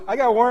I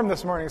got warm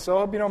this morning, so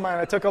I hope you don't mind.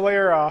 I took a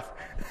layer off.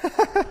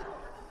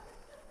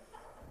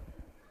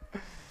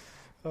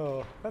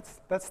 Oh,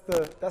 that's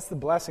the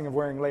blessing of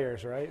wearing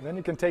layers, right? Then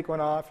you can take one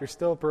off. You're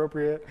still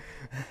appropriate.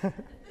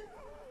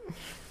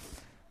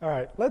 All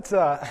right, let's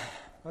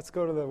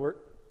go to the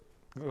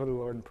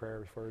Lord in prayer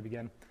before we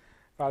begin.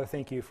 Father,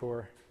 thank you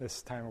for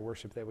this time of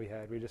worship that we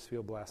had. We just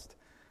feel blessed,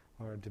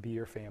 Lord, to be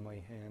your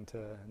family and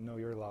to know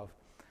your love.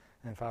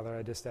 And Father,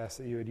 I just ask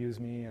that you would use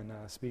me and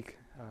speak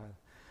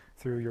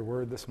through your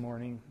word this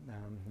morning.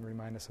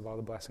 Remind us of all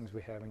the blessings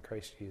we have in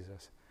Christ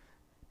Jesus.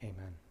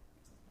 Amen.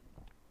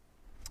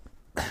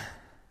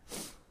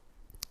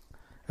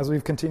 As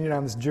we've continued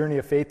on this journey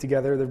of faith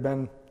together, there have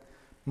been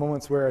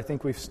moments where I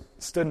think we've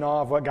stood in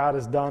awe of what God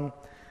has done.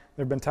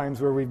 There have been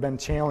times where we've been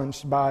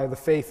challenged by the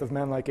faith of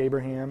men like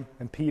Abraham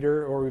and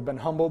Peter, or we've been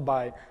humbled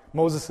by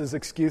Moses'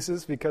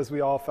 excuses because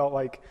we all felt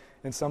like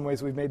in some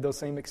ways we've made those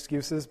same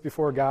excuses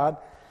before God.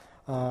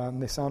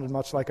 They sounded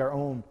much like our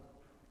own,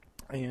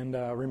 and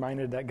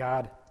reminded that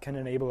God can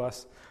enable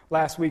us.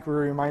 Last week we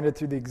were reminded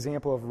through the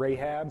example of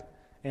Rahab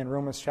in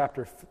Romans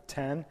chapter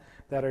 10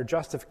 that our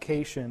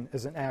justification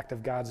is an act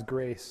of God's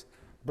grace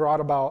brought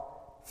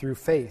about through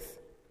faith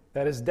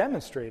that is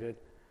demonstrated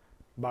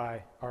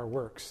by our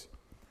works.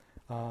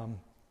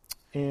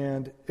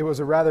 And it was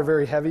a rather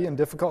very heavy and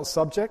difficult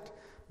subject,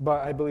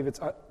 but I believe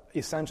it's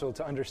essential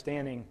to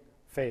understanding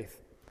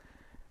faith.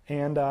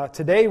 And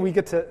today we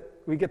get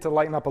to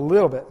lighten up a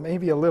little bit,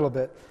 maybe a little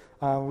bit.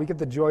 We get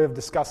the joy of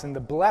discussing the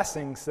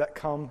blessings that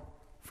come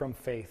from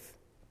faith.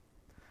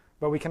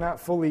 But we cannot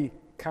fully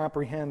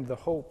comprehend the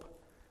hope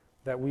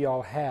that we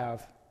all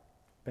have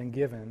been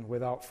given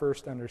without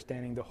first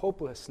understanding the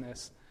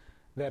hopelessness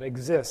that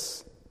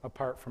exists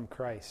apart from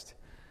Christ.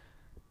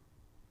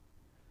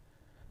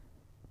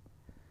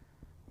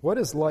 What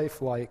is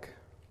life like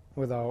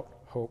without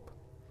hope?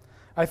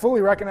 I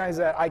fully recognize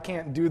that I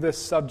can't do this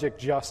subject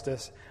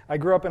justice. I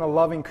grew up in a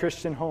loving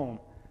Christian home.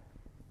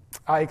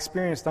 I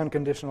experienced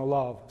unconditional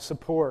love,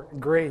 support,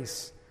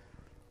 grace.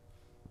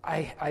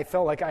 I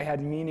felt like I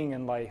had meaning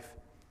in life.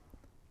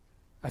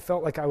 I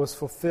felt like I was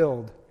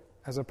fulfilled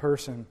as a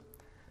person.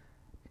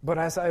 But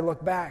as I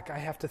look back, I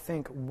have to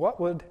think, what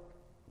would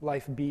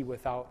life be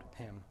without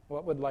him?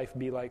 What would life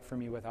be like for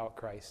me without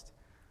Christ?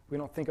 We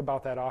don't think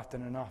about that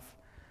often enough.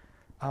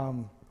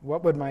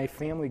 What would my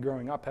family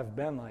growing up have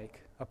been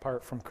like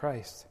apart from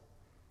Christ?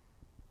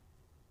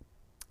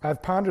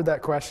 I've pondered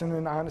that question,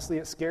 and honestly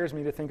it scares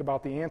me to think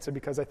about the answer,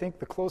 because I think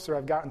the closer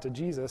I've gotten to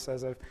Jesus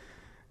as I've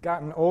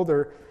gotten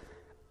older,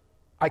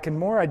 I can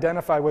more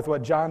identify with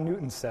what John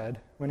Newton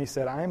said when he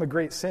said, I am a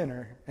great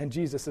sinner and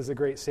Jesus is a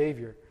great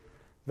Savior.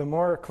 The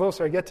more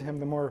closer I get to him,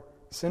 the more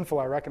sinful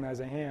I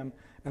recognize I am,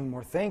 and the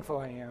more thankful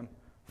I am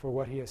for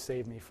what he has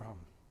saved me from.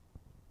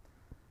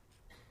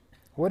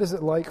 What is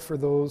it like for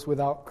those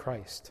without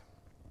Christ?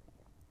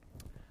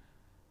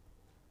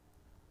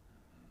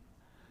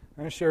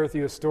 I'm going to share with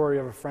you a story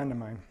of a friend of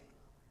mine.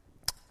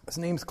 His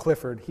name's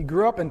Clifford. He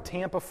grew up in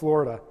Tampa,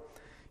 Florida.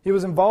 He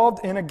was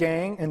involved in a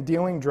gang and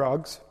dealing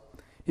drugs.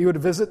 He would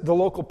visit the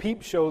local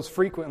peep shows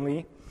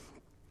frequently,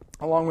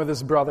 along with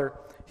his brother.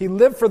 He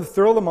lived for the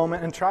thrill of the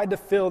moment and tried to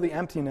fill the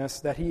emptiness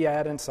that he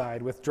had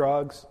inside with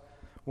drugs,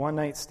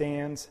 one-night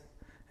stands,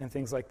 and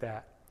things like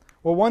that.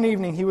 Well, one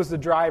evening he was the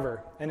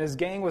driver, and his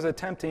gang was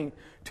attempting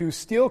to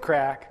steal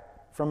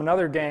crack from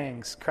another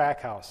gang's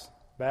crack house.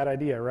 Bad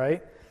idea,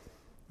 right?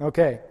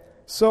 Okay,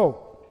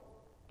 so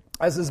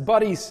as his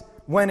buddies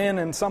went in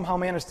and somehow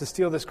managed to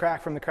steal this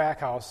crack from the crack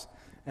house,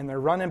 and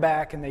they're running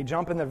back and they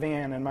jump in the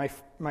van, and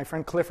my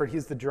friend Clifford,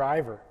 he's the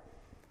driver,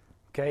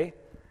 okay?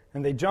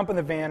 And they jump in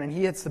the van and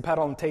he hits the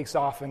pedal and takes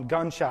off, and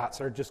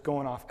gunshots are just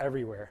going off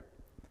everywhere.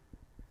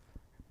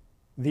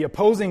 The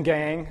opposing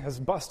gang has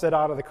busted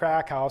out of the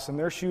crack house and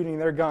they're shooting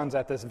their guns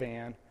at this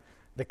van.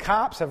 The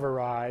cops have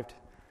arrived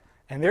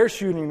and they're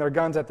shooting their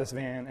guns at this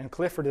van, and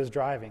Clifford is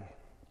driving.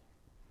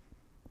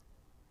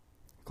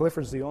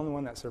 Clifford's the only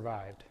one that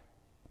survived.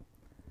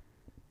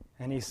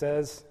 And he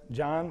says,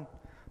 John,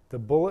 the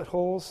bullet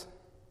holes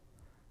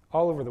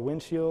all over the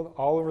windshield,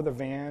 all over the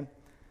van,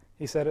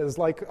 he said, it was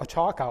like a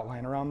chalk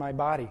outline around my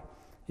body.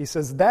 He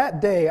says,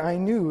 that day I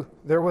knew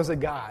there was a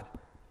God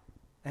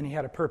and he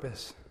had a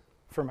purpose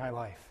for my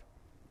life.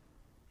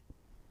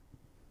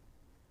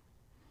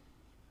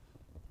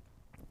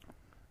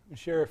 I'll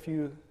share a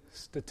few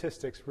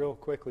statistics real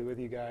quickly with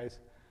you guys.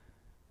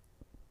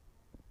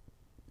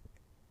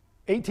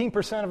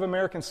 18% of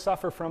Americans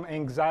suffer from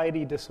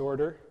anxiety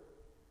disorder.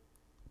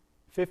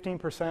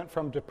 15%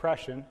 from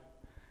depression.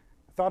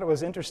 I thought it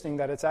was interesting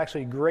that it's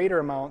actually greater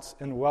amounts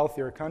in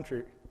wealthier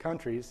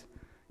countries.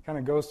 Kind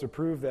of goes to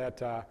prove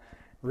that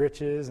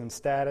riches and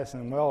status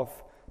and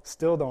wealth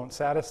still don't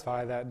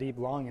satisfy that deep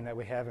longing that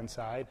we have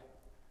inside.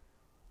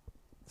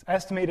 It's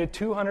estimated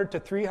 200 to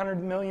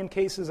 300 million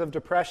cases of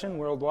depression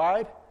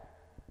worldwide,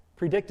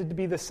 predicted to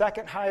be the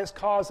second highest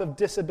cause of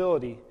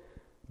disability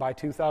by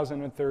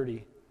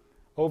 2030.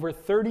 Over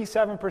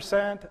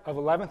 37% of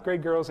 11th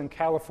grade girls in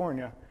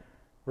California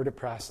were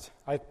depressed.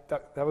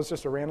 That was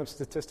just a random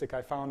statistic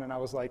I found, and I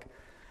was like,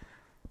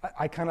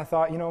 I kind of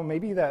thought,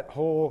 maybe that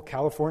whole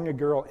California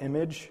girl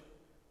image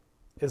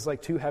is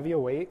like too heavy a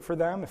weight for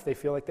them if they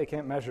feel like they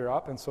can't measure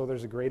up, and so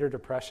there's a greater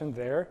depression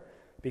there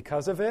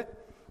because of it.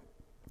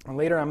 And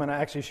later I'm going to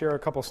actually share a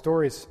couple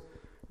stories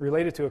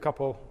related to a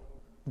couple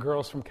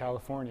girls from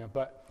California.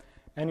 But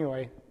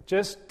anyway,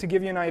 just to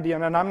give you an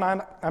idea, and I'm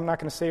not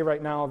going to say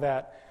right now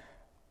that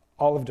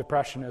all of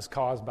depression is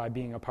caused by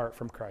being apart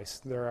from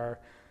Christ. There are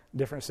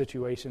different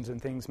situations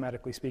and things,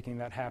 medically speaking,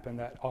 that happen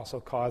that also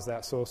cause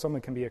that. So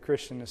someone can be a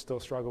Christian and still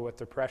struggle with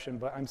depression,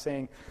 but I'm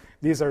saying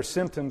these are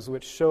symptoms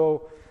which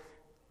show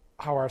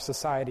how our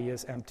society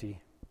is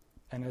empty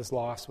and is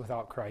lost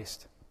without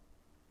Christ.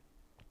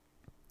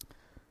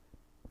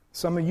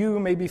 Some of you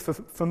may be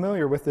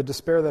familiar with the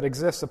despair that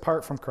exists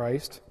apart from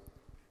Christ,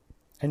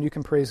 and you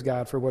can praise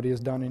God for what He has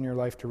done in your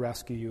life to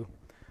rescue you.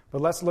 But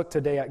let's look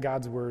today at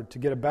God's Word to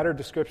get a better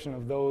description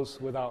of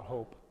those without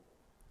hope.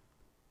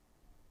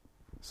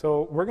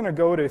 So we're going to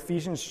go to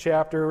Ephesians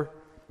chapter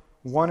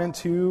 1 and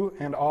 2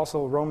 and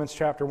also Romans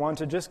chapter 1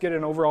 to just get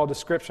an overall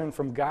description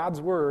from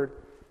God's Word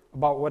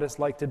about what it's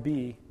like to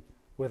be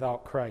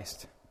without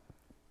Christ.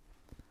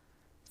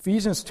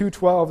 Ephesians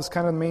 2:12 is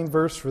kind of the main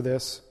verse for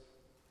this.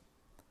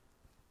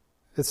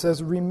 It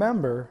says,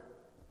 remember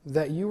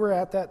that you were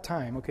at that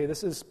time. Okay,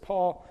 this is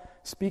Paul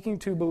speaking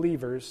to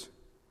believers,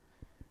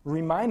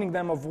 reminding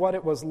them of what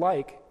it was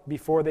like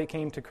before they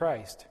came to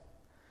Christ.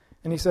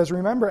 And he says,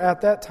 remember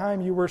at that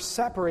time you were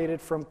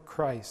separated from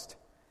Christ,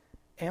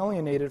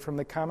 alienated from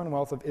the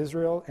commonwealth of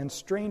Israel and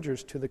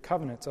strangers to the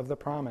covenants of the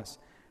promise,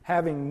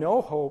 having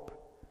no hope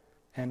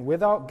and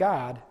without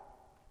God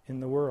in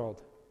the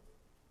world.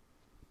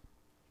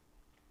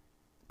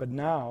 But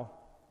now,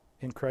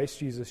 in Christ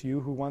Jesus, you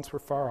who once were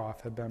far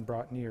off have been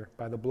brought near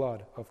by the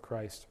blood of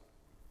Christ.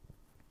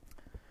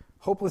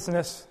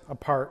 Hopelessness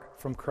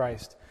apart from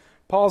Christ.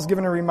 Paul's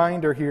given a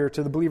reminder here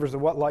to the believers of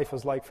what life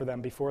was like for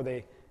them before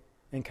they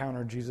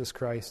encountered Jesus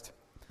Christ.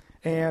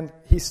 And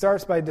he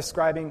starts by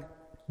describing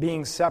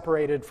being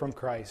separated from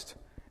Christ.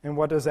 And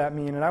what does that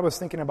mean? And I was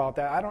thinking about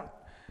that.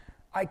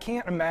 I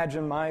can't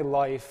imagine my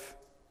life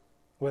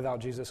without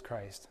Jesus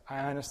Christ. I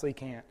honestly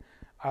can't.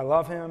 I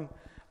love Him.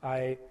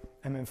 I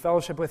am in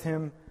fellowship with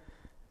Him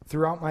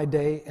throughout my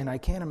day, and I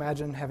can't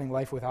imagine having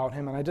life without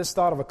Him. And I just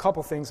thought of a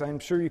couple things. I'm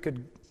sure you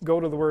could go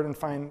to the Word and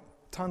find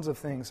tons of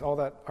things, all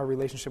that our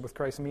relationship with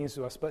Christ means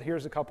to us. But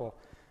here's a couple.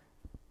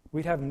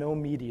 We'd have no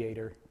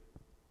mediator.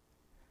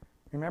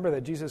 Remember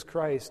that Jesus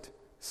Christ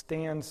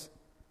stands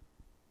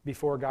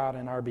before God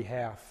in our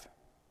behalf,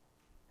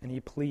 and He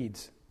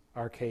pleads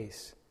our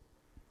case.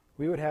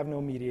 We would have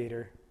no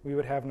mediator. We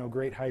would have no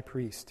great high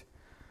priest.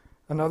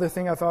 Another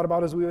thing I thought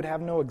about is we would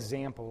have no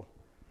example.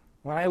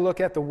 When I look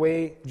at the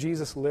way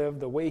Jesus lived,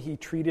 the way He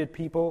treated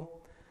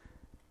people,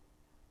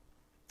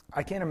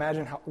 I can't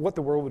imagine what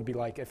the world would be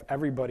like if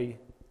everybody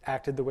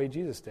acted the way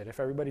Jesus did. If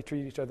everybody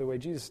treated each other the way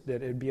Jesus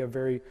did, it would be a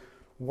very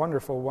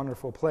wonderful,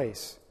 wonderful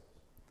place.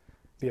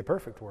 It'd be a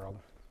perfect world.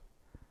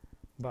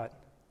 But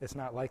it's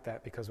not like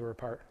that because we're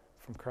apart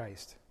from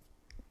Christ.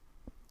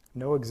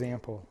 No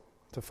example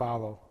to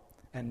follow,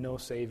 and no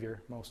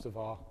Savior, most of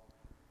all.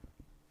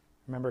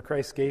 Remember,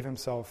 Christ gave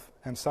Himself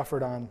and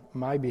suffered on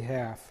my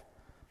behalf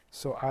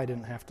so I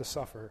didn't have to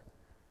suffer.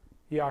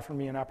 He offered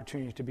me an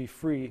opportunity to be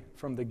free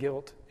from the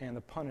guilt and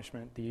the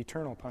punishment, the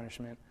eternal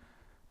punishment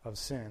of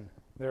sin.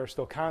 There are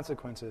still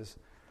consequences,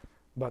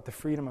 but the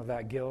freedom of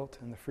that guilt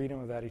and the freedom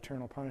of that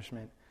eternal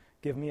punishment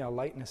give me a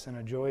lightness and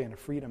a joy and a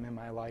freedom in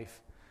my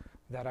life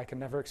that I can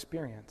never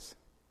experience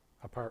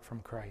apart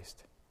from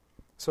Christ.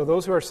 So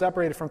those who are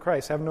separated from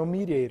Christ have no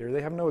mediator,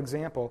 they have no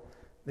example,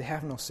 they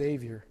have no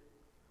Savior.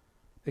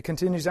 It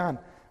continues on.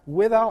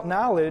 Without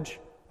knowledge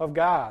of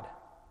God.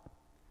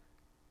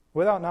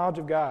 Without knowledge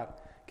of God.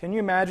 Can you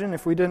imagine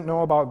if we didn't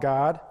know about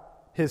God,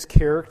 His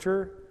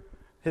character,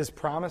 His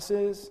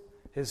promises,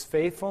 His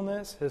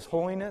faithfulness, His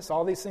holiness,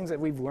 all these things that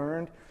we've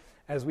learned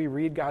as we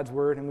read God's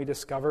Word and we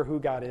discover who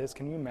God is?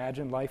 Can you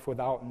imagine life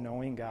without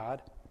knowing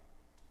God?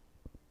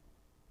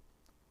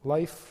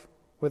 Life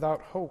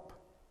without hope.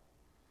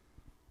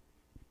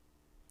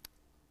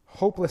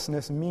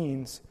 Hopelessness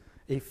means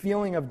a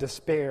feeling of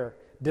despair,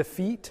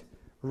 defeat,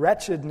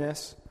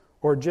 wretchedness,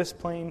 or just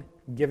plain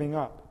giving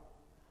up.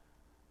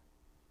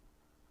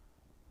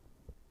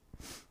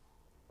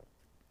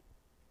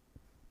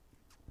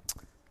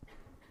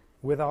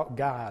 Without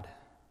God.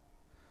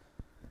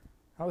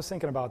 I was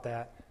thinking about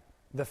that.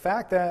 The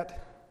fact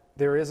that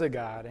there is a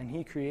God and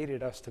He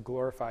created us to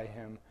glorify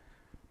Him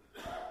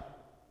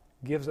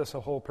gives us a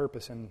whole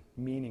purpose and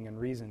meaning and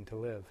reason to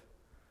live.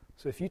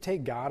 So if you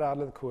take God out of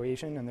the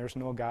equation and there's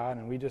no God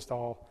and we just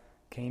all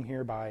came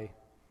here by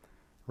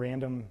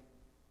random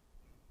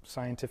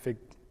scientific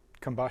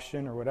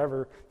combustion or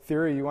whatever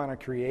theory you want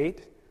to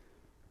create,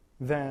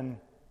 then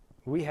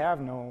we have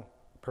no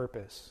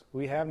purpose.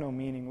 We have no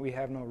meaning. We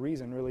have no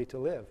reason really to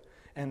live.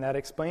 And that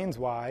explains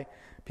why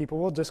people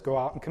will just go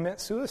out and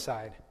commit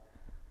suicide.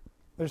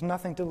 There's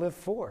nothing to live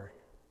for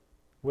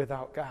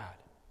without God.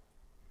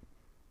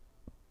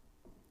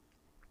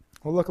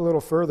 We'll look a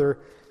little further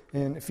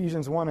in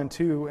Ephesians 1 and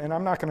 2, and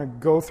I'm not going to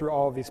go through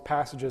all of these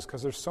passages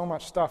because there's so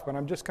much stuff, but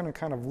I'm just going to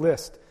kind of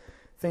list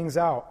things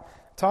out.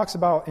 It talks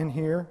about in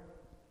here,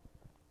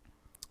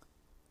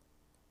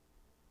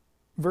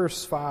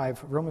 verse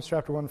 5, Romans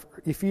chapter 1,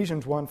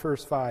 Ephesians 1,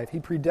 verse 5, He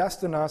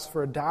predestined us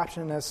for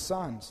adoption as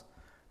sons.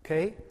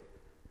 Okay?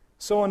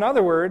 So in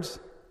other words,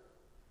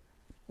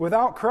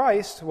 without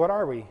Christ, what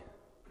are we?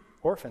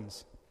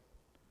 Orphans.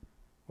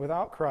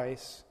 Without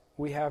Christ,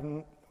 we have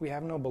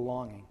no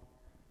belonging.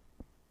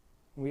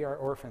 We are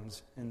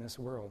orphans in this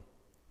world.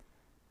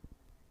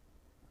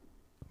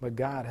 But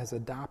God has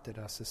adopted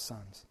us as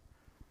sons.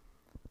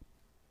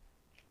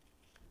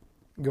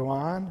 Go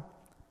on. It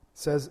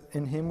says,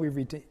 in Him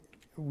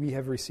we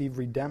have received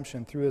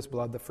redemption through His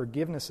blood, the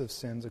forgiveness of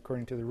sins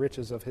according to the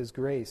riches of His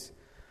grace.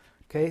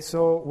 Okay,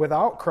 so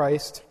without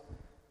Christ,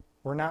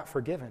 we're not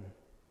forgiven.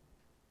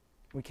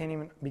 We can't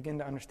even begin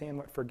to understand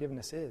what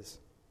forgiveness is.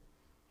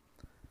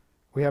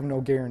 We have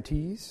no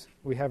guarantees.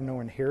 We have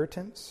no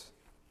inheritance.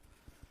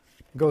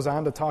 It goes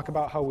on to talk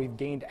about how we've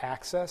gained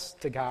access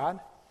to God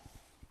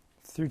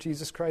through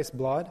Jesus Christ's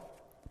blood.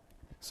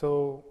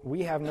 So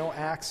we have no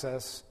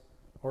access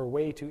or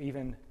way to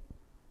even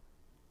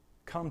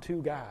come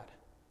to God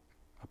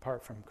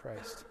apart from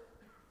Christ.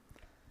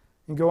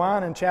 And go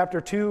on in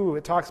chapter 2,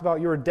 it talks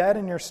about you were dead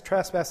in your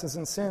trespasses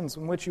and sins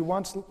in which you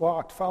once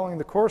walked, following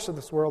the course of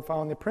this world,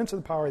 following the prince of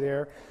the power of the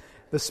air,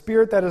 the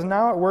spirit that is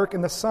now at work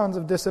in the sons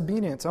of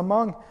disobedience,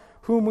 among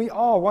whom we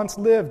all once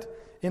lived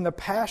in the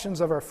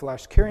passions of our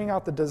flesh, carrying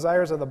out the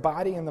desires of the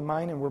body and the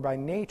mind, and were by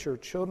nature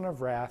children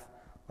of wrath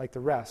like the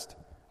rest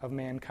of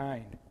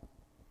mankind.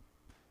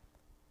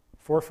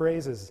 4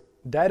 phrases.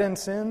 Dead in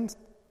sins,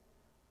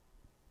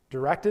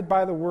 directed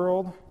by the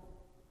world.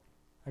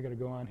 I got to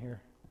go on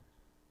here.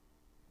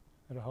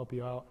 That'll help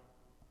you out.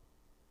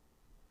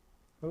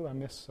 Oh, I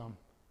missed some.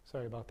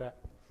 Sorry about that.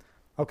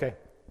 Okay.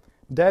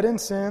 Dead in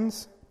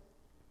sins,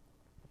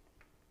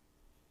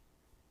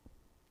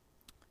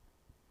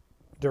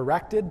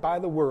 directed by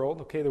the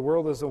world. Okay, the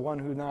world is the one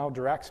who now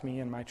directs me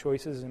in my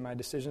choices and my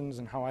decisions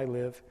and how I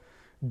live.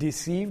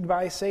 Deceived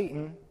by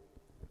Satan,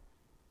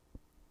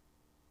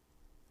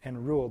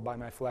 and ruled by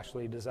my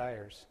fleshly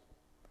desires.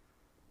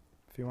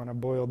 If you want to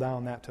boil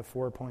down that to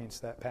 4 points,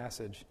 that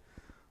passage,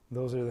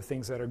 those are the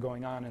things that are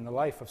going on in the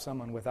life of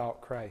someone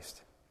without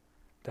Christ.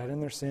 Dead in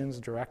their sins,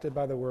 directed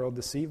by the world,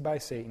 deceived by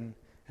Satan,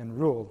 and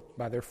ruled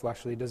by their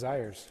fleshly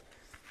desires.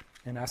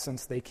 In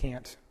essence, they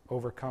can't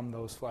overcome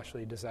those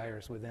fleshly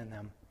desires within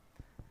them.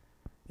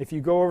 If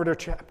you go over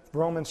to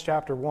Romans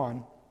chapter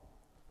 1,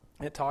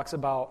 it talks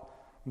about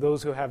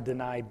those who have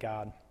denied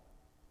God.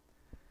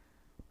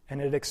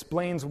 And it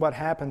explains what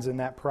happens in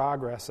that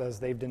progress as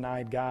they've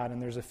denied God.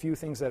 And there's a few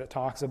things that it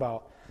talks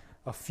about.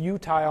 A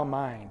futile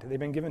mind. They've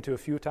been given to a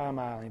futile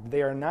mind.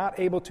 They are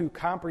not able to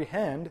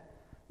comprehend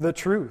the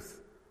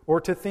truth or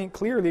to think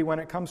clearly when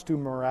it comes to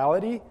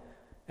morality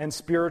and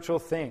spiritual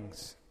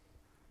things.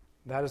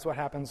 That is what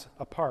happens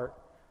apart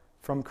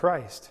from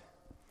Christ.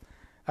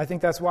 I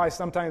think that's why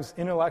sometimes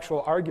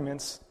intellectual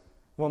arguments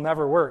will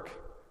never work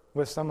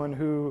with someone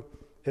who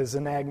is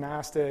an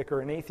agnostic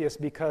or an atheist,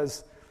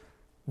 because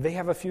they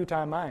have a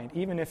futile mind.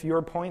 Even if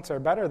your points are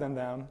better than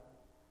them,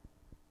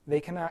 they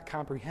cannot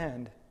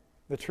comprehend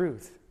the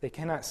truth. They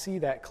cannot see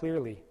that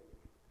clearly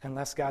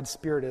unless God's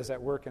Spirit is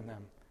at work in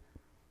them.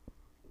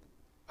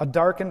 A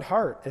darkened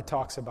heart, it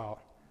talks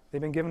about.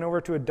 They've been given over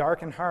to a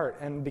darkened heart,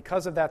 and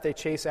because of that, they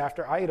chase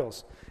after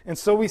idols. And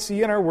so we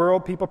see in our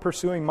world people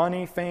pursuing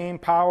money, fame,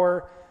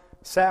 power,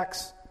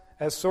 sex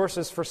as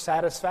sources for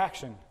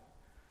satisfaction,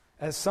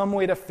 as some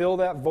way to fill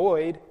that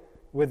void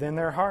within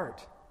their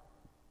heart,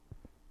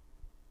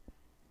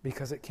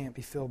 because it can't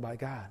be filled by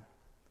God.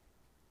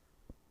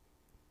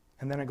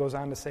 And then it goes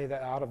on to say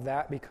that out of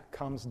that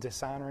becomes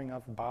dishonoring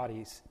of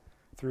bodies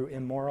through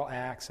immoral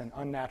acts and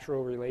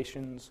unnatural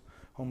relations,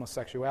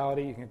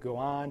 homosexuality, you can go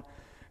on.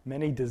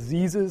 Many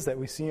diseases that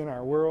we see in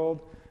our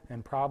world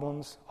and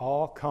problems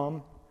all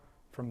come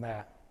from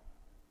that.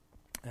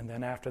 And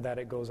then after that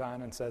it goes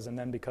on and says, and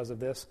then because of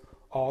this,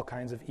 all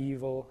kinds of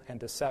evil and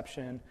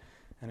deception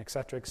and et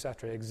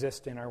cetera,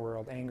 exist in our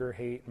world. Anger,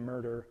 hate,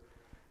 murder,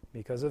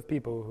 because of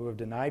people who have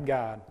denied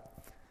God,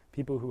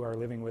 people who are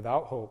living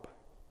without hope.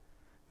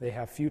 They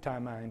have futile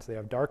minds, they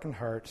have darkened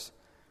hearts,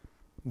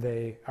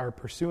 they are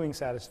pursuing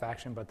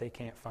satisfaction, but they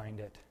can't find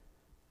it.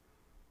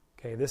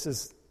 Okay, this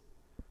is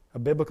a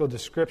biblical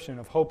description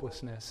of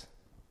hopelessness.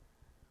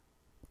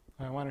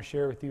 I want to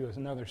share with you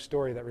another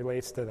story that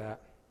relates to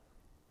that.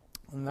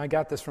 And I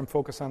got this from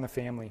Focus on the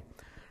Family.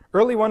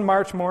 Early one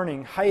March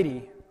morning,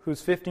 Heidi,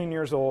 who's 15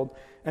 years old,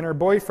 and her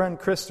boyfriend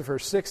Christopher,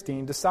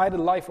 16, decided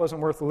life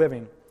wasn't worth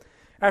living.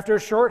 After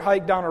a short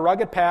hike down a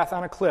rugged path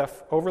on a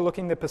cliff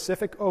overlooking the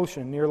Pacific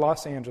Ocean near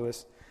Los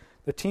Angeles,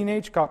 the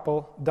teenage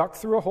couple ducked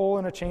through a hole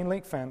in a chain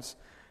link fence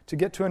to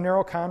get to a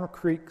narrow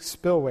concrete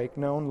spillway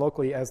known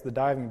locally as the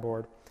diving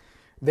board.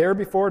 There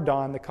before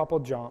dawn, the couple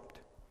jumped,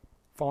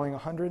 falling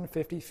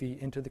 150 feet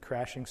into the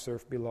crashing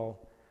surf below.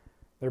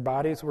 Their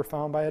bodies were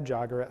found by a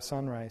jogger at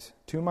sunrise.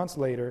 2 months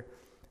later,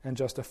 and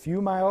just a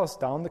few miles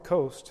down the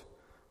coast,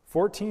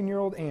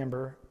 14-year-old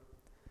Amber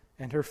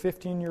and her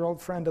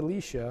 15-year-old friend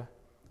Alicia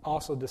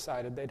also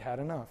decided they'd had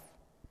enough.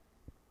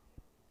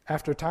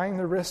 After tying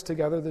their wrists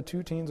together, the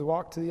two teens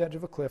walked to the edge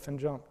of a cliff and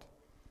jumped.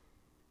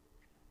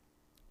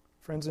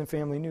 Friends and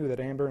family knew that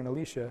Amber and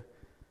Alicia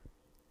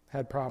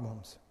had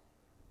problems,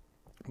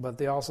 but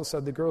they also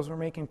said the girls were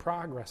making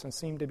progress and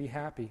seemed to be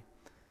happy.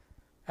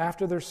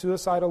 After their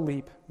suicidal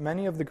leap,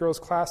 many of the girls'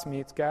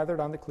 classmates gathered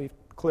on the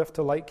cliff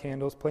to light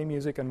candles, play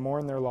music, and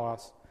mourn their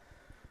loss.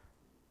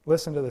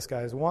 Listen to this,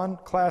 guys. One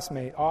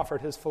classmate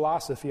offered his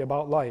philosophy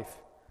about life.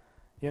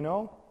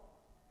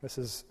 This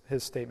is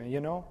his statement,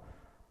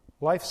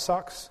 life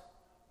sucks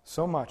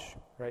so much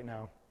right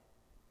now.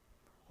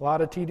 A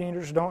lot of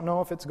teenagers don't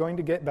know if it's going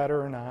to get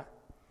better or not.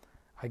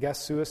 I guess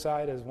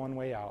suicide is one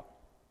way out.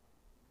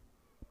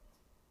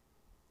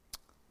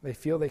 They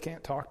feel they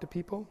can't talk to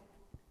people,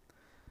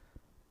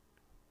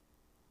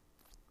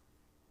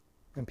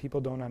 and people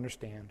don't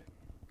understand.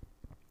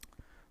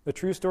 The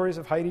true stories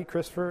of Heidi,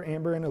 Christopher,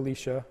 Amber, and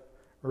Alicia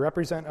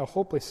represent a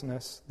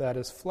hopelessness that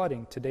is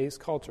flooding today's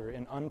culture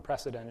in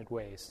unprecedented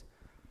ways.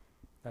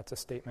 That's a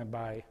statement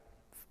by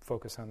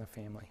Focus on the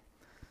Family,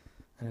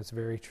 and it's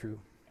very true.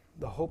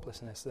 The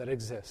hopelessness that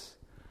exists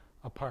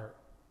apart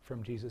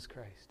from Jesus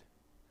Christ.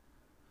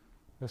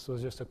 This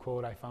was just a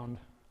quote I found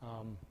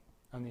on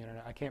the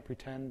internet. I can't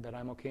pretend that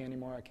I'm okay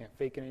anymore. I can't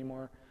fake it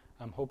anymore.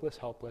 I'm hopeless,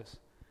 helpless,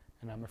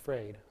 and I'm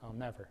afraid I'll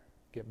never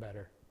get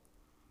better.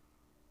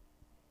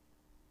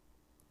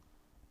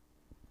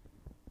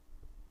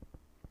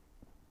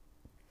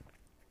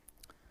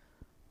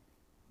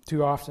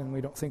 Too often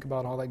we don't think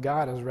about all that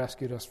God has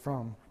rescued us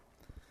from,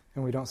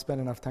 and we don't spend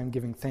enough time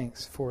giving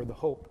thanks for the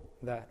hope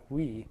that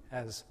we,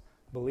 as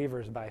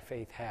believers by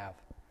faith, have.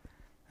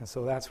 And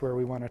so that's where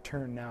we want to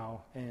turn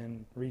now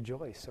and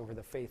rejoice over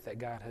the faith that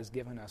God has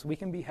given us. We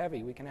can be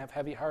heavy. We can have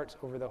heavy hearts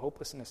over the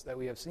hopelessness that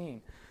we have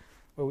seen,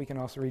 but we can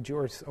also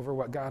rejoice over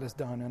what God has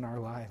done in our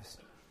lives.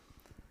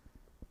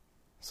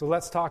 So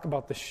let's talk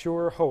about the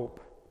sure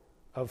hope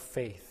of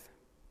faith.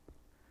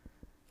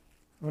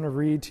 I'm going to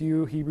read to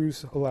you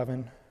Hebrews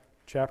 11,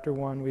 chapter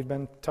 1. We've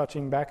been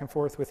touching back and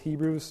forth with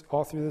Hebrews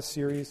all through this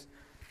series.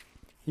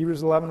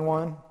 Hebrews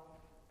 11:1.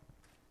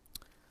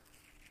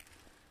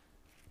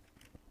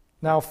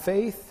 Now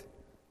faith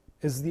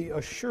is the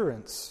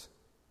assurance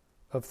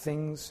of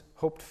things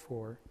hoped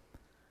for,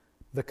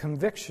 the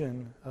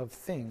conviction of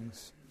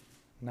things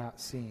not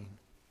seen.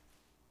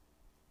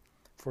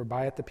 For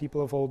by it the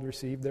people of old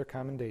received their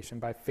commendation.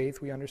 By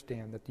faith we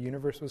understand that the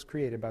universe was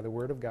created by the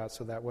word of God,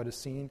 so that what is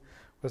seen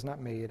was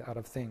not made out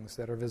of things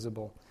that are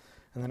visible.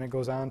 And then it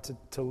goes on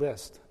to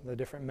list the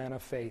different men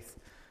of faith,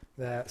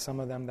 that some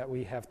of them that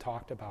we have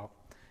talked about.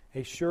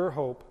 A sure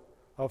hope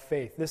of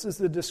faith. This is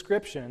the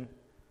description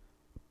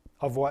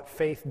of what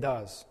faith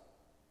does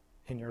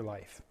in your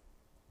life.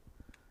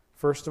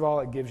 First of all,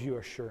 it gives you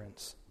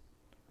assurance.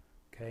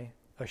 Okay?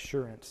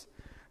 Assurance.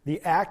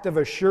 The act of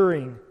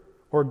assuring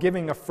or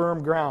giving a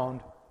firm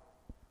ground,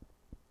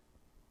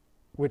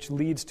 which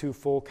leads to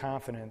full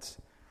confidence.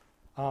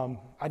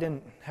 I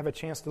didn't have a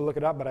chance to look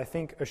it up, but I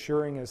think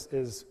assuring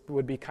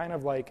would be kind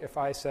of like if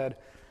I said,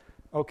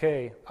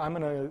 okay, I'm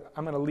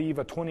gonna leave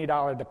a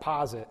 $20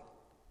 deposit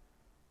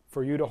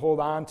for you to hold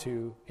on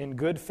to in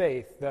good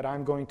faith that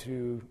I'm going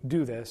to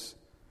do this,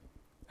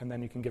 and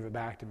then you can give it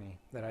back to me.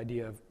 That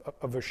idea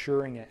of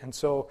assuring it. And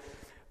so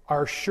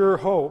our sure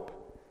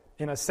hope,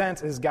 in a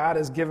sense, is God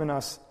has given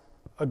us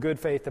a good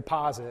faith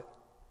deposit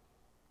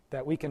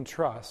that we can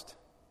trust,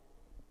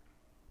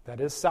 that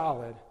is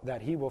solid,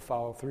 that He will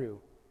follow through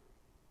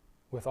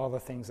with all the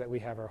things that we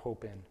have our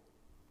hope in.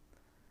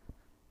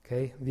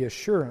 Okay? The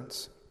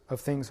assurance of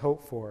things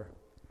hoped for.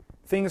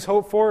 Things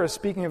hoped for is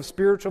speaking of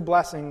spiritual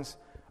blessings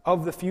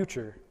of the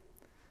future,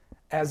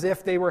 as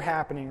if they were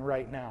happening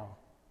right now.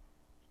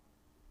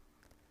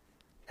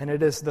 And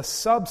it is the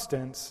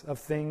substance of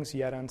things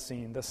yet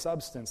unseen. The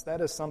substance, that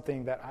is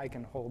something that I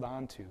can hold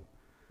on to.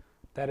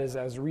 That is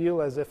as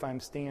real as if I'm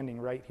standing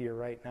right here,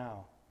 right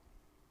now.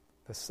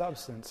 The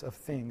substance of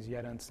things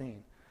yet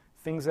unseen.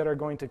 Things that are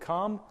going to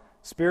come,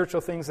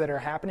 spiritual things that are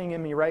happening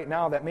in me right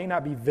now that may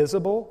not be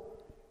visible,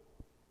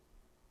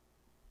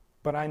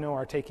 but I know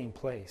are taking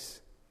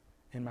place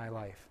in my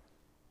life.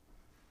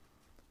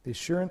 The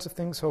assurance of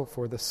things hoped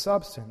for, the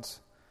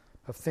substance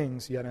of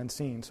things yet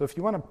unseen. So if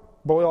you want to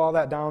boil all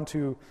that down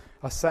to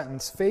a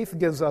sentence, faith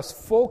gives us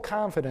full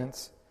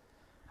confidence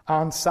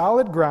on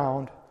solid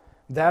ground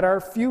that our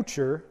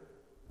future,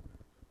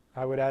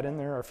 I would add in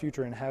there our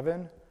future in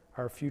heaven,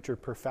 our future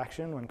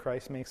perfection when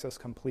Christ makes us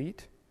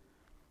complete,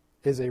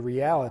 is a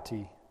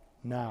reality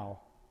now,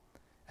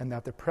 and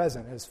that the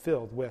present is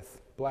filled with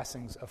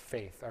blessings of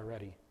faith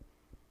already.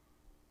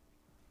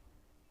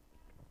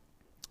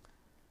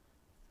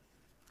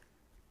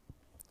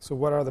 So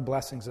what are the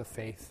blessings of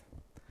faith?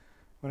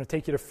 I'm going to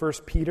take you to 1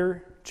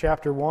 Peter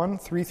chapter 1,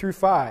 3 through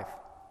 5.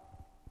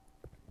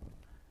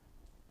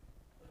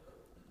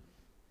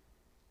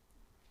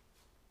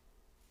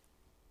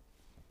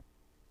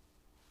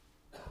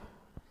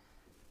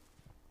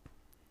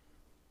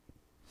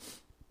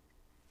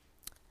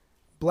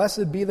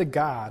 Blessed be the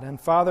God and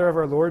Father of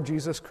our Lord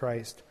Jesus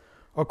Christ.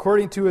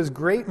 According to his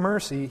great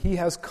mercy, he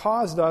has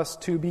caused us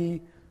to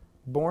be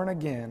born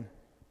again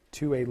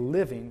to a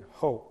living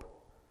hope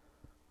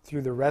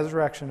through the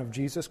resurrection of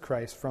Jesus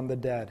Christ from the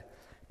dead,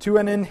 to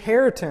an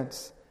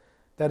inheritance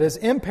that is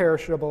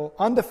imperishable,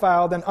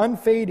 undefiled, and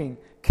unfading,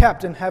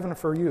 kept in heaven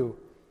for you,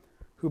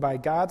 who by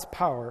God's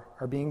power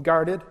are being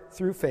guarded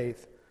through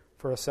faith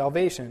for a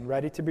salvation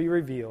ready to be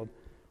revealed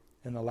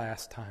in the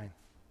last time.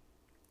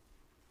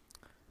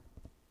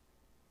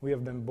 We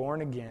have been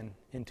born again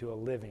into a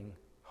living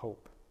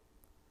hope.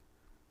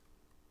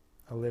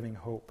 A living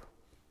hope.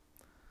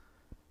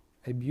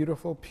 A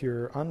beautiful,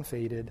 pure,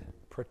 unfaded,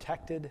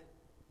 protected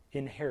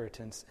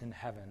inheritance in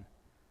heaven,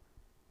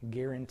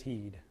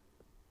 guaranteed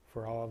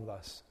for all of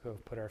us who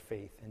have put our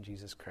faith in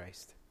Jesus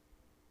Christ.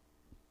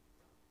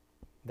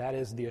 That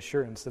is the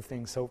assurance of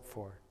things hoped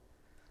for.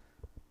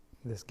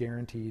 This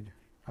guaranteed,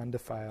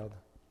 undefiled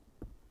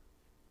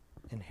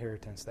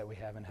inheritance that we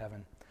have in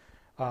heaven.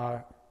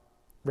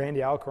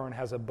 Randy Alcorn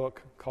has a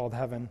book called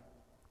Heaven,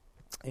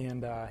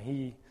 and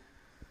he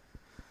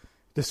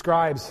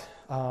describes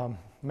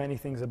many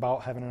things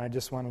about heaven, and I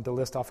just wanted to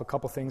list off a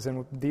couple things,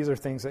 and these are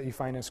things that you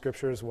find in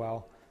Scripture as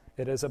well.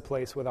 It is a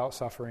place without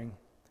suffering.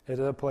 It is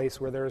a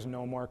place where there is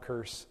no more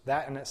curse.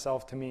 That in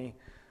itself, to me,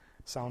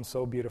 sounds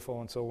so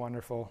beautiful and so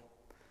wonderful.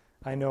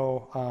 I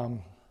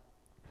know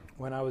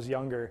when I was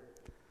younger,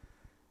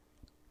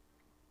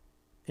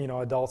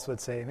 adults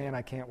would say, man,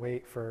 I can't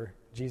wait for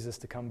Jesus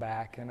to come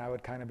back. And I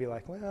would kind of be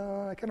like,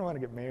 well, I kind of want to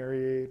get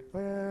married.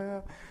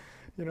 Well,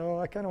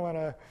 I kind of want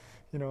to,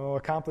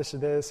 accomplish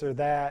this or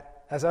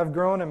that. As I've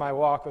grown in my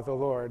walk with the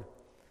Lord,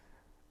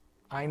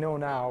 I know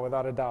now,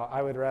 without a doubt,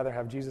 I would rather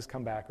have Jesus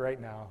come back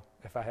right now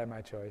if I had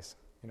my choice.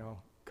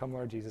 Come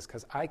Lord Jesus,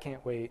 because I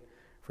can't wait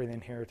for the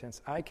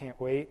inheritance. I can't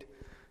wait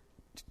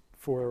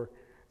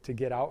to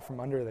get out from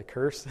under the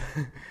curse.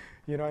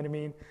 You know what I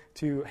mean?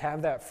 To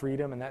have that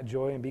freedom and that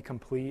joy and be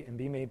complete and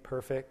be made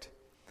perfect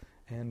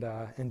and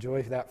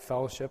enjoy that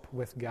fellowship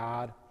with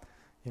God.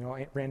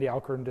 Randy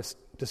Alcorn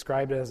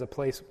described it as a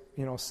place,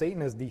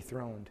 Satan is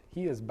dethroned.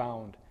 He is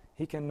bound.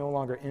 He can no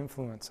longer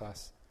influence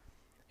us.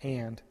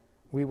 And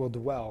we will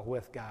dwell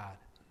with God.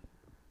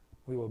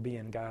 We will be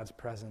in God's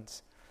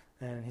presence.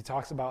 And he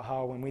talks about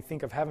how when we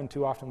think of heaven,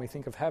 too often we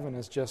think of heaven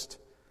as just,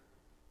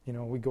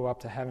 we go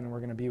up to heaven and we're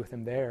going to be with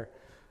him there.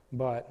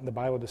 But the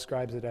Bible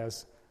describes it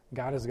as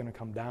God is going to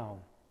come down.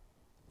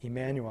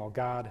 Emmanuel,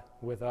 God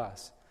with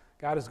us.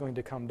 God is going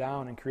to come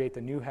down and create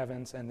the new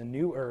heavens and the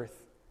new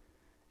earth,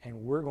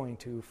 and we're going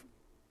to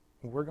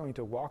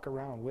walk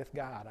around with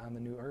God on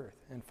the new earth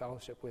in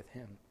fellowship with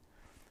him.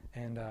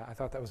 And I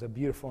thought that was a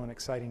beautiful and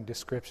exciting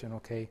description,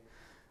 okay?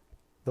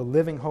 The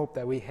living hope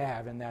that we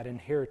have in that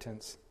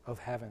inheritance of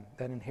heaven,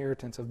 that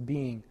inheritance of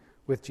being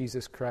with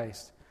Jesus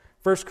Christ.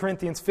 1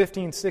 Corinthians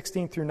 15,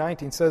 16 through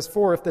 19 says,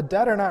 For if the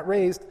dead are not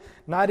raised,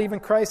 not even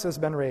Christ has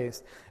been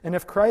raised. And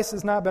if Christ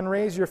has not been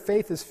raised, your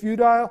faith is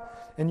futile,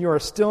 and you are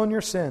still in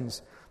your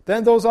sins.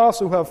 Then those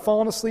also who have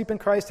fallen asleep in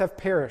Christ have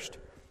perished.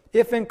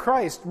 If in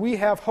Christ we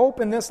have hope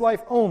in this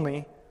life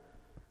only,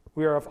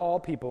 we are of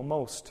all people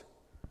most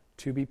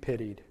to be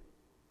pitied.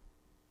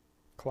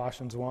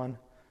 Colossians 1,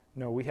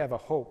 no, we have a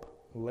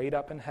hope laid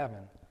up in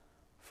heaven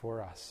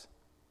for us.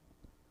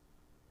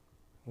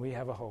 We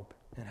have a hope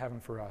in heaven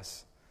for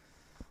us.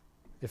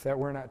 If that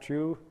were not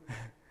true,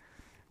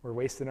 we're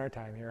wasting our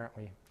time here, aren't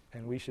we?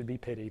 And we should be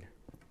pitied.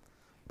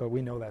 But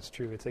we know that's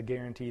true. It's a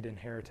guaranteed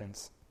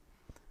inheritance.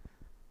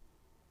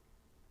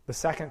 The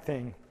second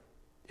thing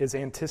is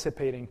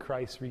anticipating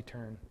Christ's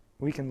return.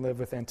 We can live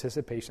with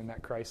anticipation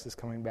that Christ is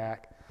coming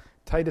back.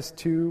 Titus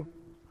 2,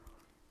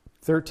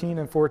 13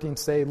 and 14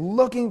 say,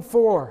 looking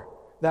for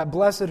that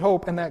blessed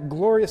hope and that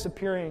glorious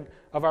appearing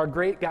of our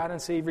great God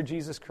and Savior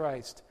Jesus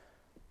Christ,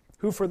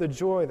 who for the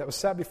joy that was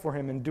set before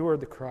him endured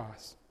the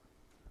cross.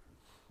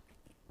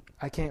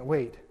 I can't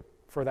wait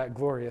for that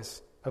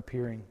glorious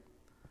appearing.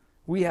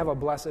 We have a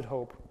blessed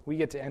hope. We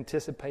get to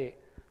anticipate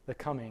the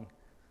coming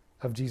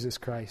of Jesus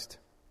Christ.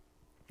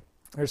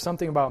 There's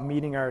something about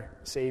meeting our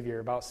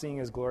Savior, about seeing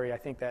his glory, I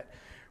think that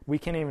we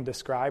can't even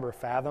describe or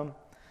fathom.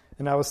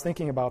 And I was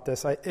thinking about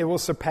this. It will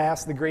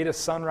surpass the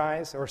greatest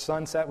sunrise or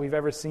sunset we've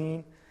ever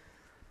seen,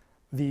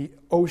 the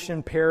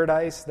ocean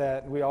paradise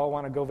that we all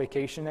want to go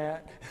vacation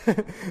at,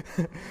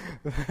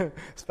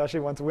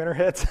 especially once winter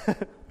hits,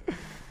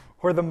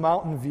 or the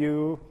mountain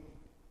view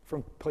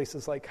from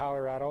places like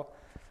Colorado.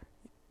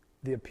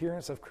 The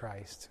appearance of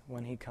Christ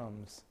when he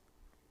comes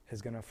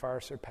is going to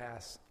far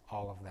surpass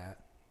all of that.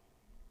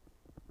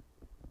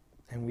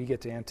 And we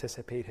get to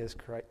anticipate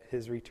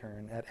his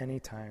return at any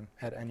time,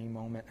 at any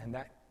moment. And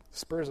that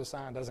spurs us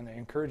on, doesn't it? It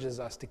encourages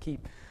us to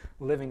keep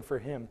living for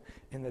him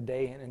in the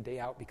day in and day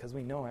out, because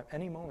we know at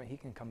any moment he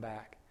can come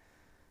back.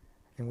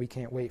 And we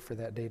can't wait for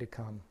that day to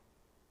come.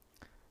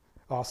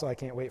 Also, I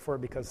can't wait for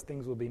it because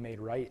things will be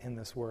made right in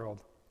this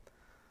world.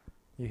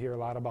 You hear a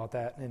lot about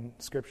that in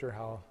Scripture,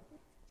 how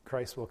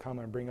Christ will come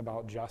and bring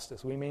about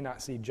justice. We may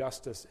not see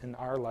justice in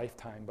our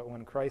lifetime, but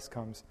when Christ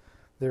comes,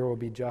 there will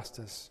be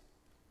justice.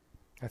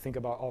 I think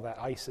about all that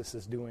ISIS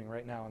is doing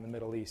right now in the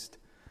Middle East.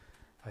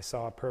 I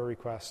saw a prayer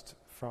request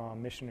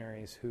from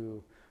missionaries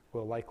who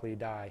will likely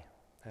die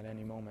at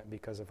any moment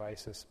because of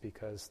ISIS,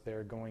 because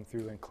they're going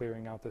through and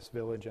clearing out this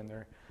village, and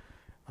they're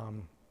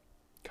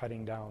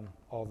cutting down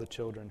all the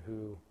children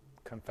who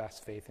confess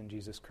faith in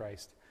Jesus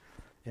Christ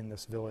in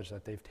this village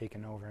that they've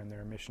taken over, and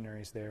there are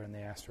missionaries there, and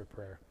they ask for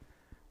prayer.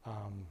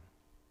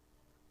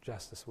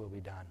 Justice will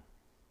be done.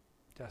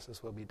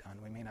 Justice will be done.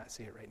 We may not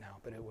see it right now,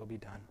 but it will be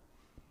done.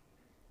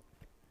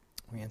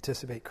 We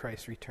anticipate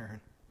Christ's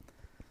return.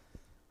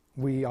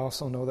 We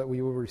also know that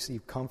we will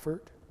receive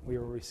comfort. We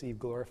will receive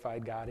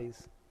glorified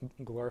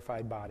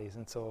bodies,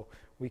 and so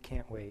we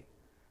can't wait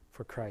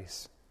for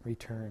Christ's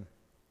return.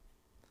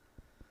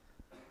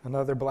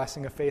 Another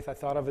blessing of faith I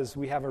thought of is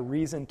we have a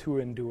reason to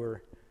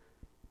endure.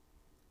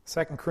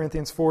 2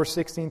 Corinthians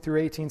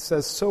 4:16-18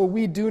 says, "So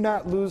we do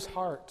not lose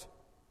heart.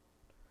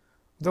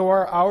 Though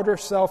our outer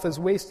self is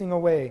wasting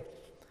away,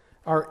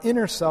 our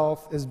inner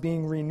self is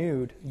being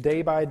renewed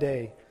day by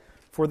day.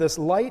 For this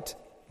light,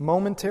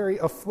 momentary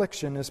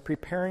affliction is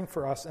preparing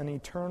for us an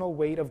eternal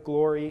weight of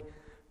glory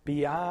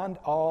beyond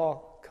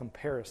all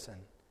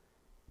comparison.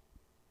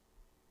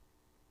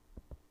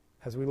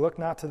 As we look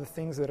not to the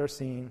things that are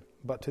seen,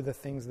 but to the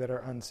things that are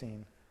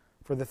unseen.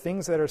 For the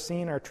things that are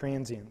seen are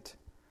transient,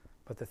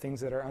 but the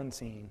things that are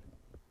unseen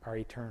are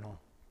eternal."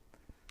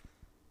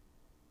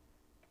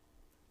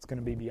 It's going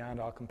to be beyond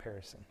all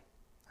comparison.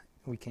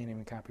 We can't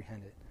even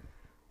comprehend it,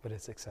 but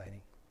it's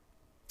exciting.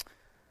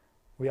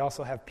 We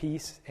also have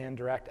peace and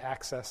direct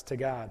access to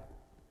God.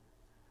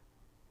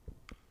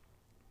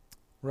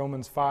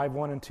 Romans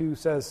 5:1-2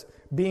 says,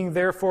 "Being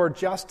therefore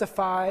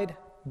justified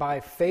by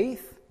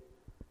faith,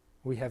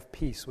 we have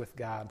peace with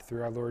God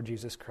through our Lord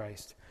Jesus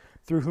Christ,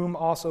 through whom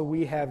also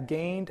we have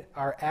gained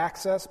our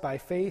access by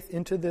faith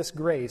into this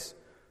grace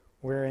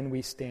wherein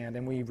we stand,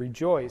 and we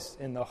rejoice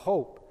in the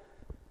hope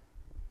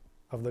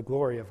of the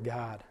glory of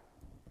God."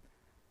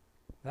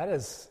 That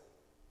is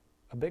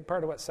a big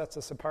part of what sets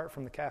us apart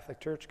from the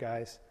Catholic Church,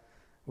 guys.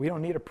 We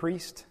don't need a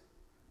priest.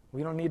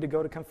 We don't need to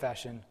go to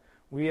confession.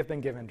 We have been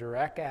given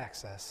direct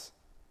access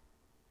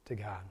to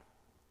God.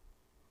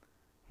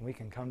 We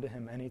can come to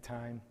Him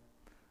anytime,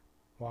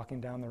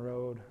 walking down the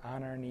road,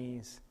 on our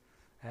knees,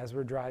 as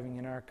we're driving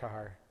in our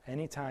car,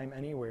 anytime,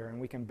 anywhere, and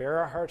we can bare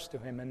our hearts to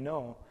Him and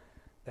know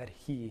that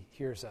He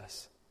hears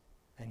us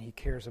and He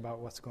cares about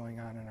what's going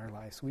on in our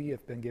lives. We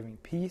have been given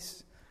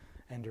peace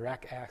and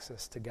direct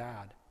access to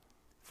God,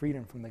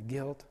 freedom from the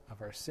guilt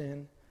of our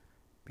sin,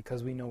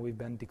 because we know we've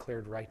been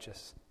declared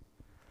righteous.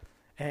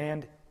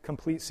 And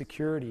complete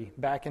security.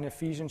 Back in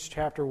Ephesians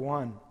chapter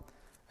 1,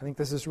 I think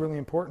this is really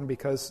important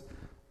because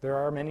there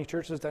are many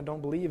churches that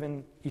don't believe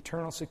in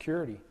eternal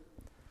security.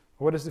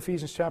 What does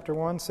Ephesians chapter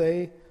 1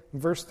 say?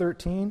 Verse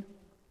 13,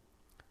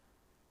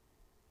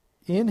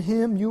 "In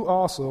Him you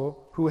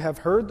also, who have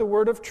heard the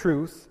word of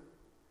truth,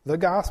 the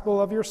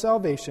gospel of your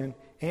salvation,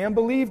 and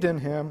believed in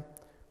Him,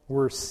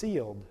 were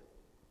sealed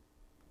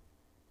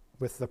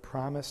with the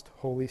promised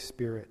Holy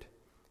Spirit,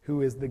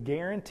 who is the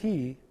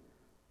guarantee."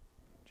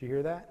 Did you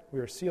hear that? We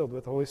are sealed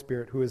with the Holy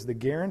Spirit, who is the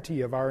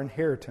guarantee of our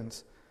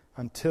inheritance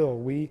until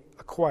we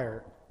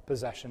acquire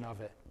possession of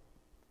it.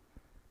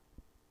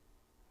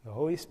 The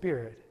Holy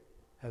Spirit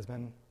has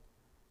been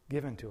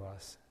given to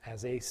us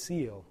as a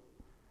seal.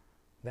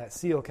 That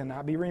seal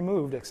cannot be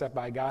removed except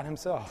by God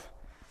Himself.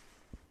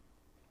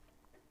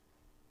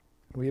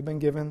 We have been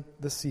given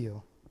the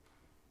seal,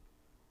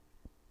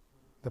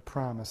 the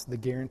promise, the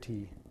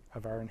guarantee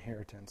of our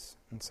inheritance.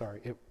 And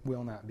it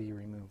will not be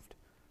removed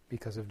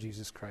because of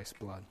Jesus Christ's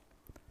blood.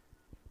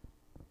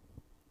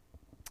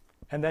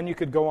 And then you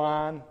could go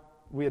on.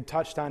 We had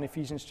touched on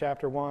Ephesians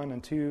chapter 1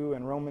 and 2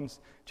 and Romans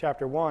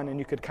chapter 1, and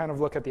you could kind of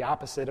look at the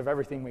opposite of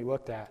everything we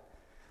looked at.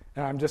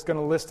 And I'm just going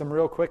to list them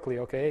real quickly,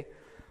 okay?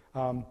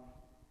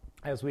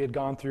 As we had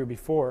gone through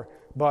before.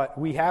 But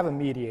we have a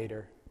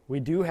mediator. We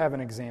do have an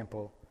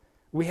example.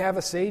 We have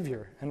a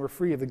Savior, and we're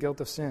free of the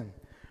guilt of sin.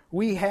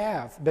 We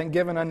have been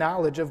given a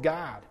knowledge of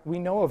God. We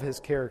know of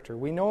His character.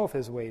 We know of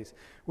His ways.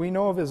 We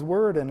know of His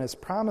word and His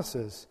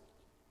promises.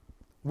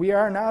 We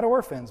are not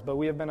orphans, but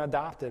we have been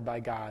adopted by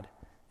God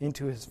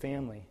into His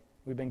family.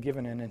 We've been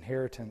given an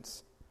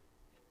inheritance.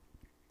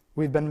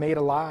 We've been made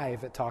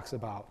alive, it talks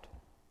about.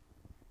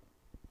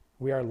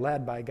 We are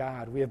led by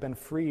God. We have been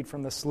freed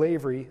from the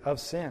slavery of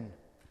sin.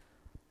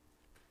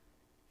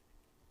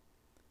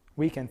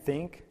 We can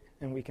think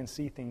and we can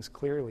see things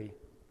clearly.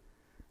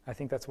 I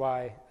think that's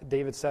why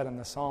David said in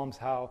the Psalms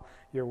how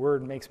your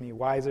word makes me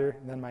wiser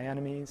than my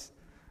enemies,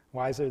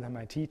 wiser than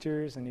my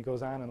teachers, and he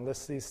goes on and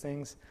lists these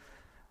things.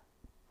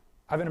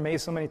 I've been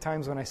amazed so many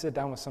times when I sit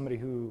down with somebody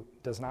who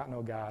does not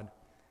know God,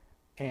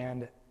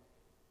 and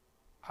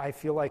I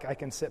feel like I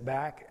can sit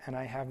back and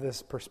I have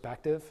this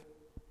perspective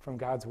from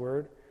God's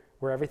word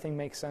where everything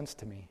makes sense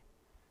to me.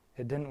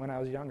 It didn't when I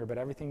was younger, but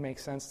everything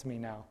makes sense to me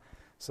now.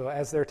 So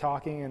as they're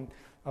talking and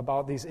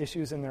about these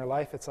issues in their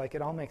life, it's like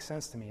it all makes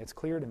sense to me. It's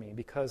clear to me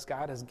because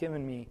God has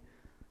given me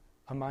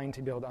a mind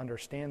to be able to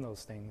understand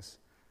those things.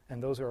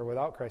 And those who are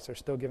without Christ are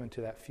still given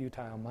to that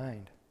futile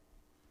mind.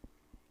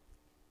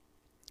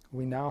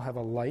 we now have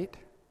a light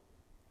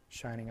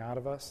shining out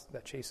of us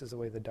that chases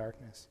away the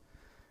darkness.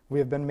 We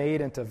have been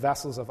made into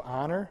vessels of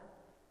honor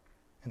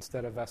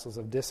instead of vessels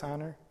of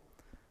dishonor.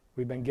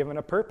 We've been given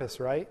a purpose,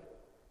 right,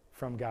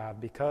 from God.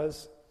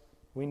 Because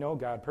we know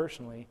God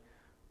personally,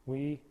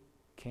 we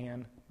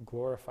can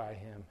glorify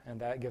him, and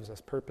that gives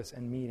us purpose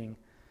and meaning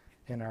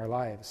in our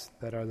lives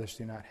that others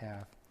do not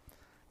have.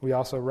 We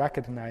also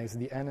recognize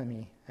the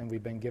enemy, and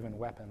we've been given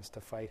weapons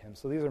to fight him.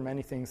 So these are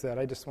many things that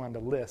I just wanted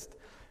to list,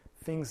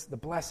 things, the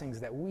blessings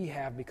that we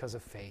have because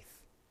of faith,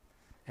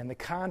 and the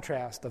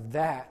contrast of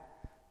that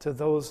to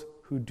those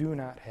who do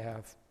not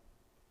have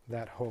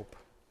that hope.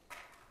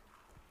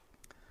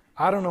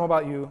 I don't know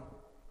about you,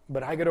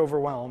 but I get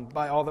overwhelmed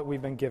by all that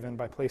we've been given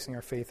by placing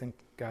our faith in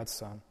God's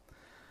Son.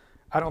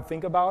 I don't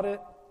think about it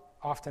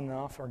often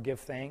enough or give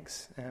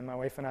thanks. And my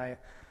wife and I,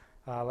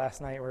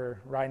 last night,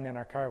 were riding in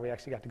our car. We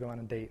actually got to go on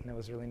a date, and it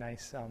was really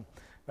nice.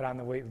 But on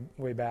the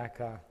way back,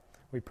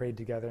 we prayed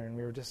together, and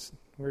we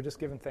were just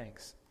giving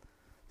thanks,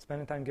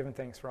 spending time giving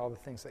thanks for all the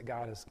things that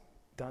God has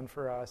done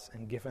for us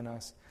and given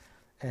us.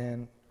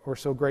 And we're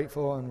so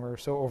grateful, and we're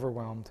so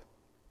overwhelmed.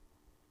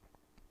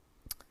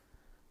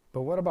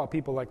 But what about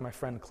people like my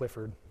friend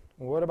Clifford?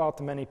 What about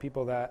the many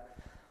people that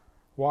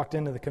walked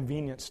into the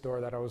convenience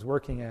store that I was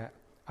working at?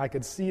 I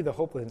could see the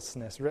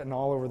hopelessness written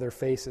all over their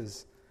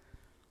faces.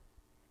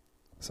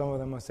 Some of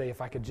them would say, if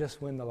I could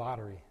just win the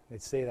lottery.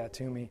 They'd say that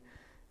to me.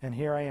 And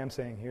here I am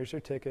saying, here's your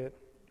ticket,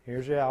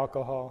 here's your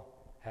alcohol,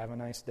 have a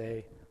nice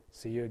day,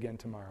 see you again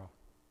tomorrow.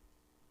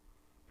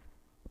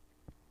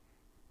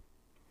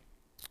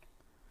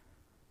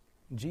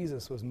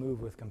 Jesus was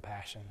moved with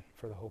compassion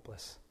for the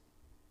hopeless.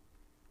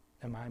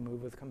 Am I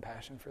moved with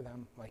compassion for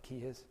them like he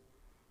is?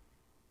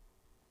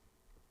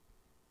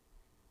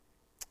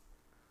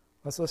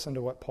 Let's listen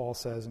to what Paul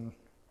says in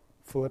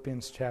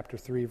Philippians chapter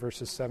 3,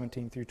 verses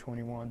 17 through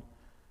 21.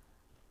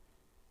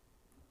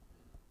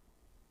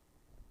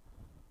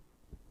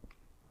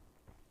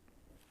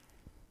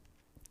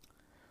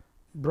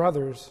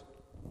 Brothers,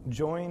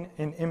 join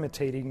in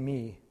imitating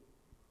me,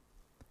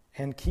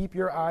 and keep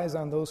your eyes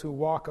on those who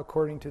walk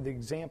according to the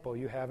example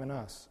you have in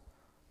us.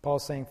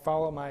 Paul's saying,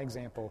 follow my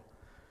example.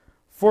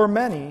 For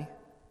many,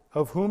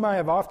 of whom I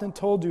have often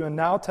told you and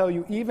now tell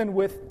you, even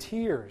with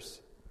tears,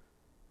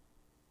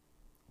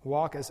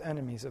 walk as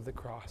enemies of the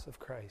cross of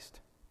Christ.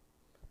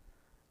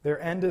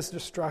 Their end is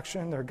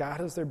destruction, their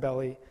God is their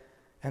belly,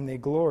 and they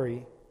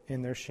glory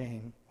in their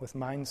shame, with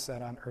minds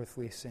set on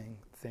earthly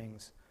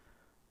things.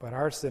 But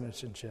our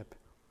citizenship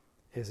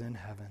is in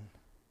heaven,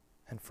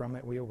 and from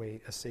it we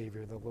await a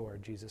Savior, the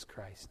Lord Jesus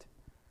Christ,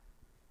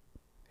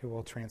 who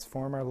will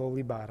transform our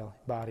lowly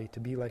body to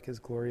be like his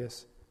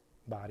glorious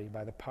body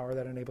by the power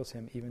that enables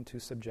him even to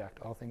subject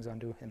all things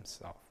unto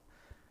himself.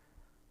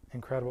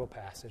 Incredible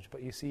passage.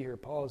 But you see here,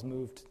 Paul is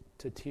moved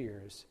to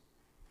tears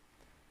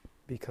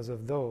because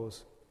of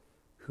those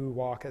who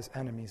walk as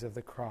enemies of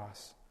the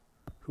cross,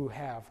 who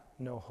have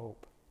no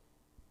hope.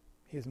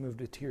 He is moved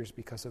to tears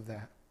because of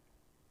that.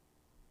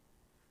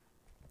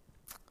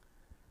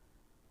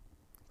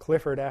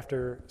 Clifford,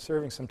 after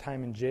serving some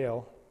time in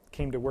jail,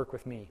 came to work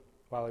with me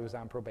while he was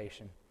on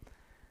probation.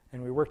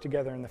 And we worked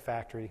together in the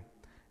factory,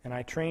 and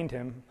I trained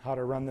him how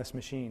to run this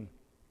machine.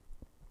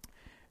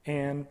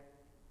 And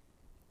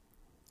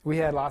we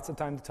had lots of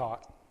time to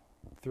talk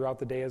throughout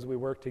the day as we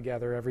worked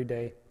together every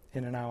day,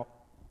 in and out.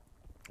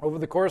 Over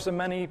the course of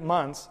many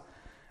months,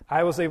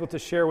 I was able to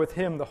share with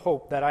him the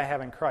hope that I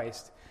have in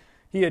Christ.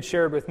 He had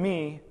shared with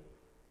me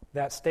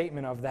that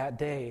statement of that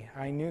day.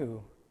 I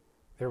knew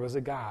there was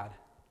a God,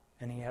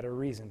 and he had a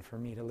reason for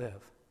me to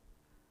live,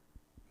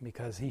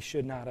 because he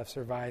should not have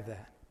survived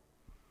that.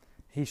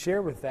 He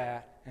shared with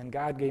that, and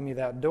God gave me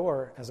that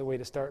door as a way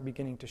to start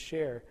beginning to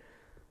share.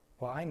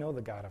 Well, I know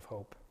the God of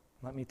hope.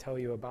 Let me tell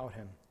you about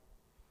him.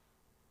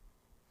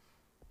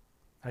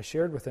 I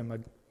shared with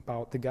him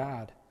about the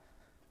God.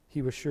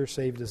 He was sure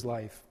saved his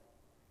life.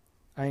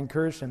 I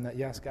encouraged him that,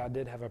 yes, God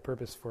did have a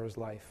purpose for his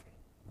life.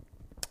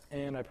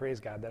 And I praise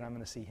God that I'm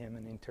going to see him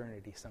in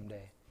eternity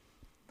someday.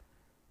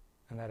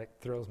 And that it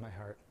thrills my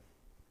heart.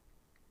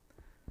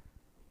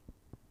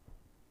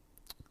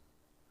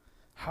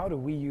 How do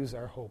we use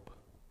our hope,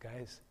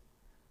 guys?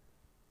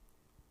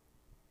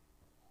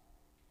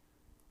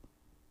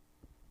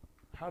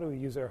 How do we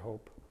use our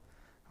hope?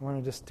 I want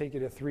to just take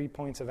you to 3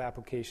 points of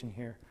application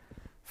here.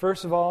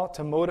 First of all,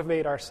 to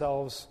motivate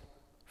ourselves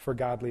for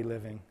godly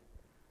living.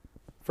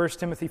 1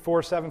 Timothy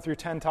 4, 7 through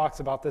 10 talks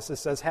about this. It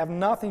says, have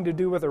nothing to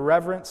do with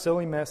irreverent,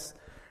 silly myths.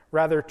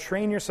 Rather,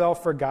 train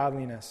yourself for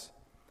godliness.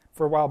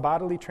 For while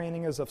bodily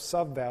training is of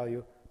some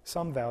value,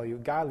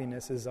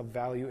 godliness is of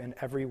value in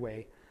every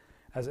way,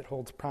 as it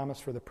holds promise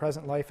for the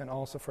present life and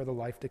also for the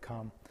life to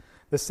come.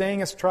 The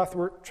saying is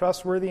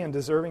trustworthy and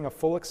deserving of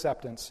full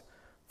acceptance.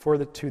 For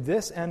to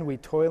this end we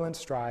toil and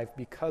strive,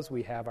 because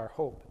we have our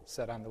hope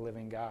set on the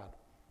living God,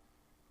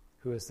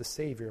 who is the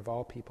Savior of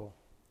all people,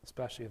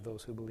 especially of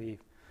those who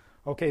believe.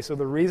 Okay, so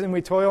the reason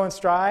we toil and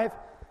strive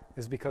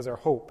is because our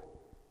hope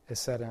is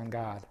set on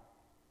God.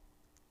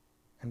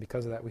 And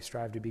because of that, we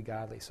strive to be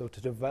godly. So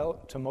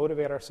to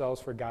motivate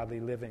ourselves for godly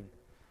living.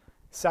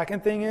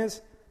 Second thing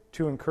is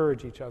to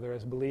encourage each other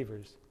as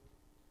believers.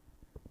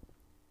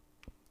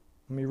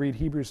 Let me read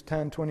Hebrews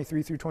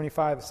 10:23 through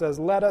 25. It says,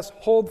 "Let us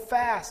hold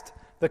fast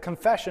the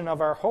confession of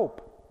our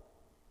hope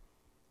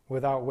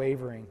without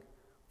wavering.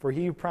 For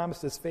he who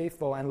promised is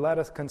faithful, and let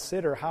us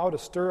consider how to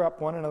stir up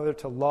one another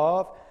to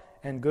love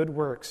and good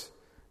works,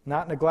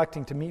 not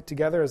neglecting to meet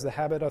together as the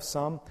habit of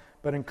some,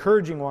 but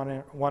encouraging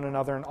one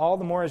another, and all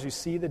the more as you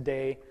see the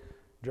day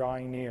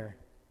drawing near."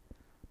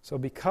 So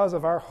because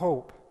of our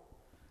hope,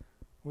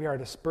 we are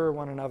to spur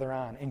one another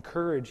on,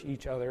 encourage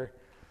each other.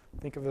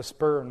 Think of the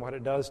spur and what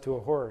it does to a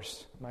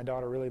horse. My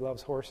daughter really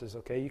loves horses,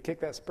 okay? You kick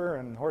that spur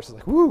and the horse is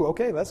like, whoo,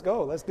 okay, let's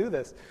go, let's do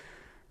this.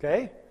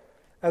 Okay?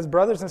 As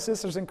brothers and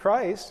sisters in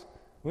Christ,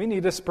 we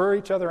need to spur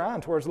each other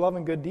on towards love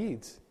and good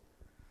deeds.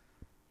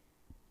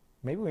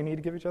 Maybe we need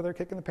to give each other a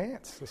kick in the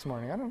pants this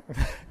morning. I don't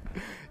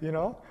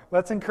know.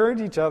 Let's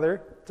encourage each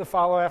other to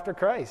follow after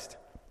Christ.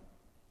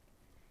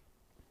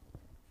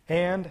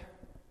 And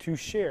to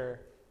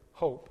share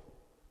hope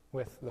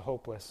with the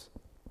hopeless.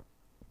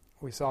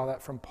 We saw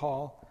that from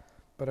Paul,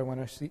 but I want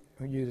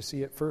you to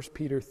see it. 1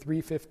 Peter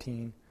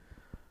 3:15.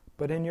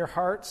 "But in your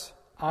hearts,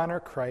 honor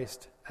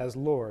Christ the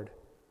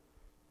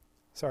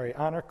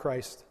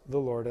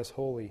Lord as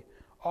holy,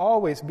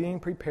 always being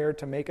prepared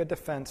to make a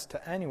defense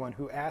to anyone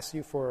who asks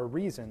you for a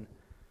reason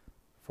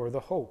for the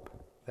hope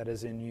that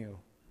is in you.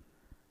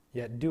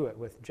 Yet do it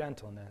with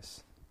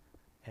gentleness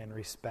and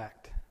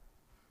respect."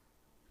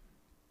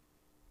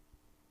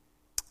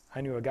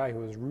 I knew a guy who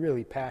was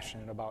really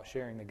passionate about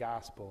sharing the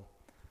gospel,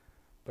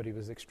 but he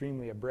was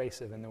extremely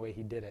abrasive in the way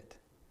he did it.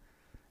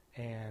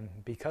 And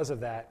because of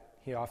that,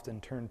 he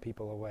often turned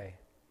people away.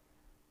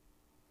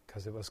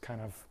 Because it was kind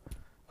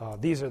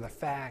of, these are the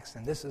facts,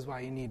 and this is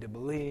why you need to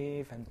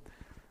believe. And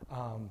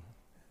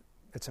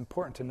it's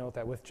important to note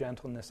that with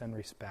gentleness and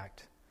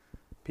respect.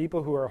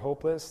 People who are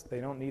hopeless, they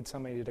don't need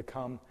somebody to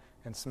come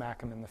and smack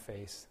them in the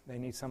face. They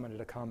need somebody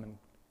to come and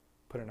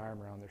put an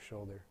arm around their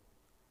shoulder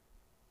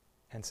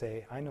and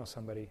say, I know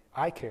somebody,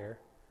 I care,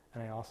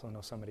 and I also know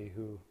somebody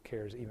who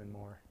cares even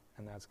more,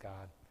 and that's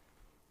God.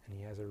 And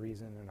he has a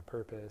reason and a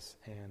purpose,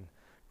 and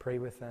pray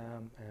with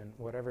them, and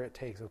whatever it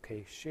takes,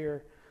 okay,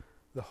 share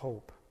the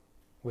hope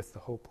with the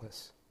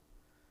hopeless.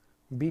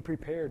 Be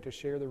prepared to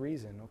share the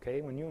reason,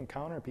 okay? When you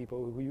encounter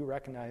people who you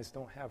recognize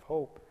don't have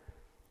hope,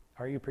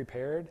 are you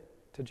prepared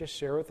to just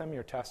share with them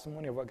your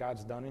testimony of what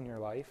God's done in your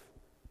life?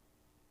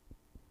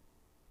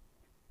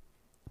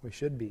 We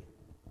should be.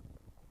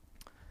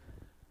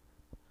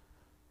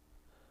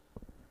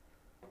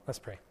 Let's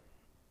pray.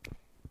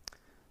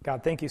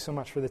 God, thank you so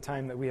much for the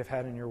time that we have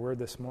had in your word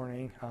this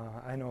morning.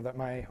 I know that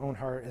my own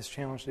heart is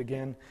challenged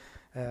again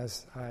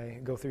as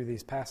I go through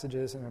these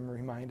passages, and I'm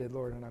reminded,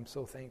 Lord, and I'm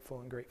so thankful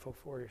and grateful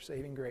for your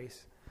saving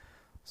grace.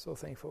 So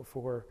thankful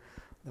for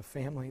the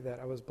family that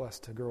I was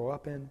blessed to grow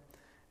up in,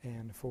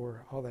 and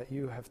for all that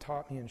you have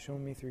taught me and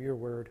shown me through your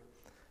word.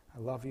 I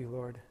love you,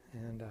 Lord,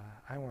 and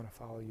I want to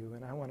follow you,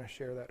 and I want to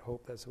share that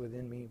hope that's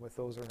within me with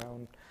those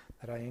around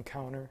that I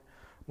encounter,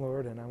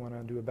 Lord, and I want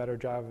to do a better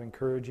job of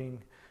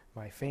encouraging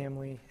my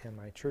family and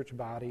my church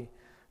body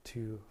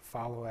to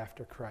follow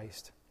after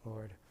Christ,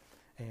 Lord,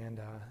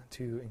 and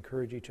to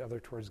encourage each other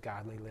towards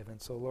godly living.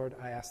 So, Lord,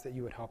 I ask that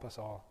you would help us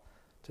all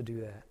to do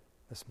that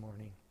this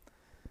morning.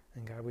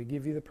 And God, we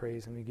give you the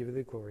praise and we give you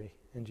the glory.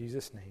 In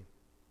Jesus' name,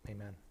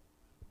 amen.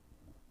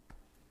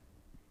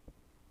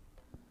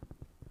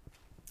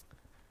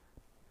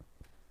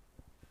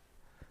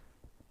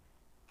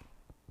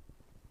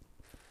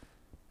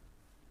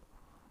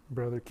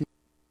 Brother, keep